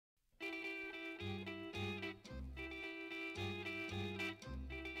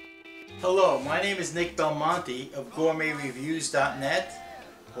Hello, my name is Nick Belmonte of GourmetReviews.net.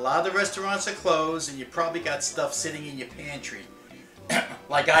 A lot of the restaurants are closed and you probably got stuff sitting in your pantry,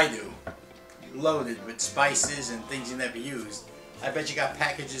 like I do, loaded with spices and things you never used. I bet you got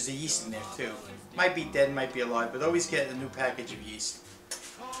packages of yeast in there too. Might be dead, might be alive, but always get a new package of yeast.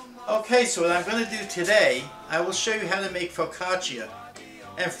 Okay, so what I'm going to do today, I will show you how to make focaccia.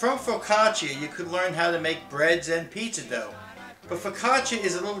 And from focaccia you could learn how to make breads and pizza dough. But focaccia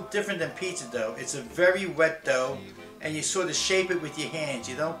is a little different than pizza dough. It's a very wet dough and you sort of shape it with your hands.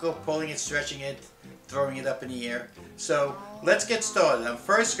 You don't go pulling it, stretching it, throwing it up in the air. So let's get started. I'm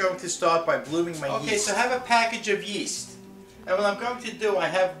first going to start by blooming my yeast. Okay, so I have a package of yeast. And what I'm going to do, I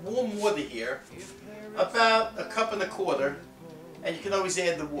have warm water here, about 1.25 cups. And you can always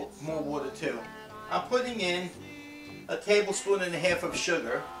add more water too. I'm putting in 1.5 tablespoons of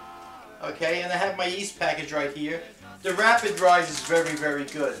sugar. Okay, and I have my yeast package right here. The rapid rise is very, very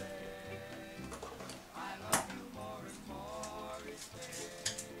good.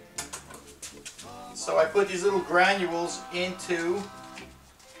 So I put these little granules into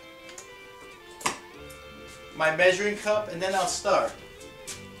my measuring cup and then I'll start.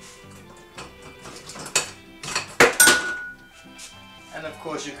 And of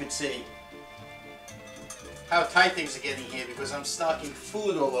course you could see how tight things are getting here because I'm stocking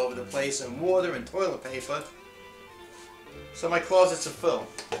food all over the place and water and toilet paper. So my closets are full,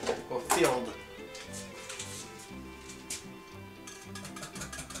 or filled.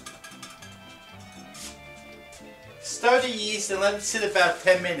 Stir the yeast and let it sit about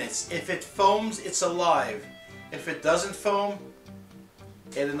 10 minutes. If it foams, it's alive. If it doesn't foam,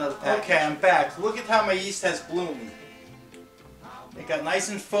 add another package. Okay, I'm back. Look at how my yeast has bloomed. It got nice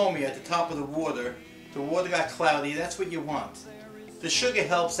and foamy at the top of the water. The water got cloudy. That's what you want. The sugar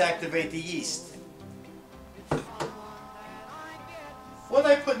helps activate the yeast. What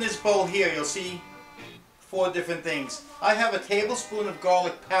I put in this bowl here, you'll see 4 different things. I have 1 tablespoon of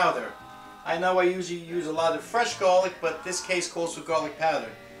garlic powder. I know I usually use a lot of fresh garlic, but this case calls for garlic powder.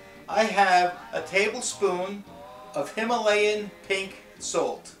 I have 1 tablespoon of Himalayan pink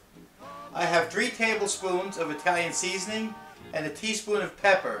salt. I have 3 tablespoons of Italian seasoning and 1 teaspoon of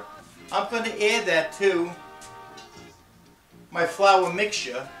pepper. I'm going to add that to my flour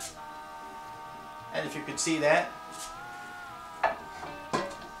mixture. And if you could see that.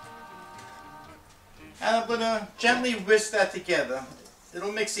 And I'm going to gently whisk that together.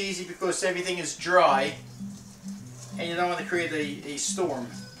 It'll mix easy because everything is dry and you don't want to create a storm.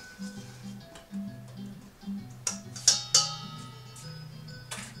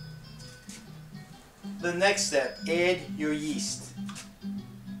 The next step, add your yeast.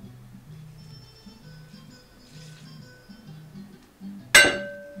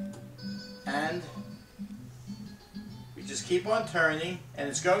 And we just keep on turning and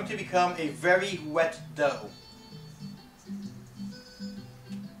it's going to become a very wet dough.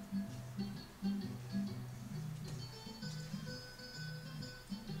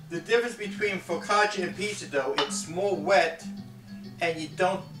 The difference between focaccia and pizza dough, it's more wet and you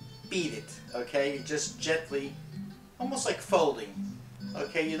don't beat it, okay? You just gently, almost like folding,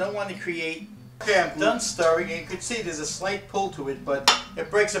 okay? You don't want to create... Okay, I'm done stirring and you can see there's a slight pull to it, but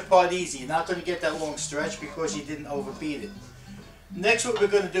it breaks apart easy. You're not going to get that long stretch because you didn't overbeat it. Next, what we're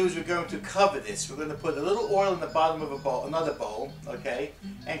going to do is we're going to cover this. We're going to put a little oil in the bottom of a bowl, another bowl, okay,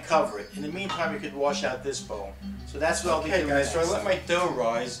 and cover it. In the meantime, you could wash out this bowl. So that's what I'll be doing. Okay, guys, so I let my dough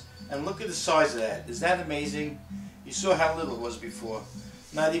rise, and look at the size of that. Is that amazing? You saw how little it was before.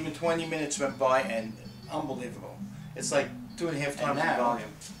 Not even 20 minutes went by, and unbelievable. It's like 2.5 times the volume.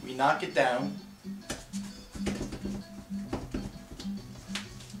 We knock it down.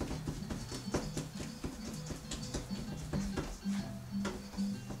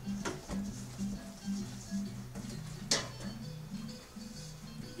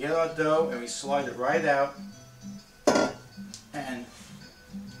 We get our dough and we slide it right out and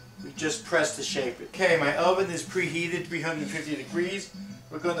we just press to shape it. Okay, my oven is preheated 350 degrees.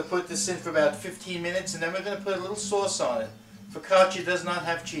 We're going to put this in for about 15 minutes and then we're going to put a little sauce on it. Focaccia does not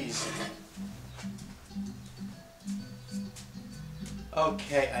have cheese.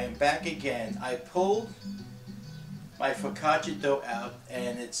 Okay, I am back again. I pulled my focaccia dough out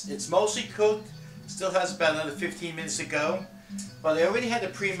and it's mostly cooked. Still has about another 15 minutes to go. But I already had a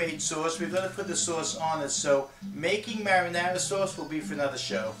pre-made sauce. We're going to put the sauce on it, so making marinara sauce will be for another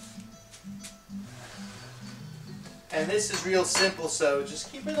show. And this is real simple, so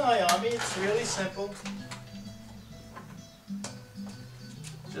just keep an eye on me. It's really simple.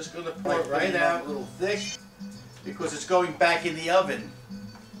 Just going to pour it right out, a little thick, because it's going back in the oven.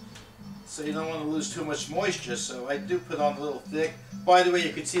 so you don't want to lose too much moisture. So I do put on a little thick. By the way,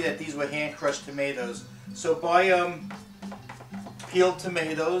 you can see that these were hand crushed tomatoes. So buy peeled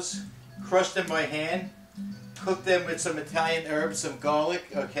tomatoes, crush them by hand, cook them with some Italian herbs, some garlic,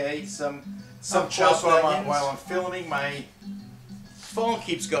 okay, some chopped onions. While I'm filming, my phone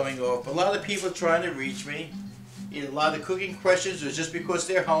keeps going off. A lot of people are trying to reach me. Either a lot of cooking questions, or just because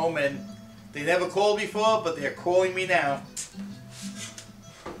they're home and they never called before, but they're calling me now.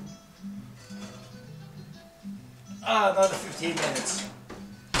 Another 15 minutes.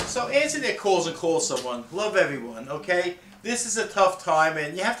 So answer their calls and call someone. Love everyone, okay? This is a tough time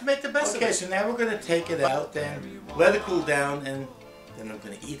and you have to make the best of it. Okay, so now we're going to take it out, then let it cool down, and then I'm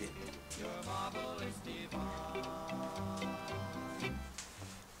going to eat it.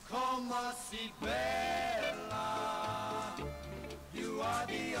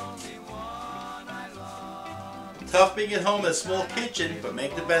 Tough being at home in a small kitchen, but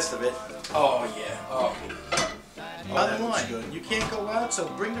make the best of it. Oh yeah. Oh. Bottom line, you can't go out, so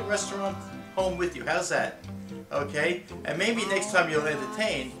bring the restaurant home with you. How's that? Okay? And maybe next time you'll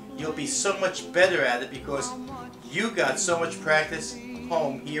entertain, you'll be so much better at it because you got so much practice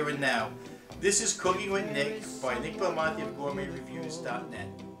home, here and now. This is Cooking with Nick by Nick Belmonte of GourmetReviews.net.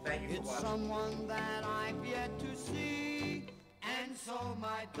 Thank you for watching. Someone that I've yet to see, and so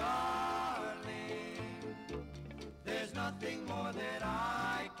my darling, there's nothing more that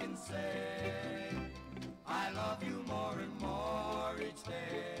I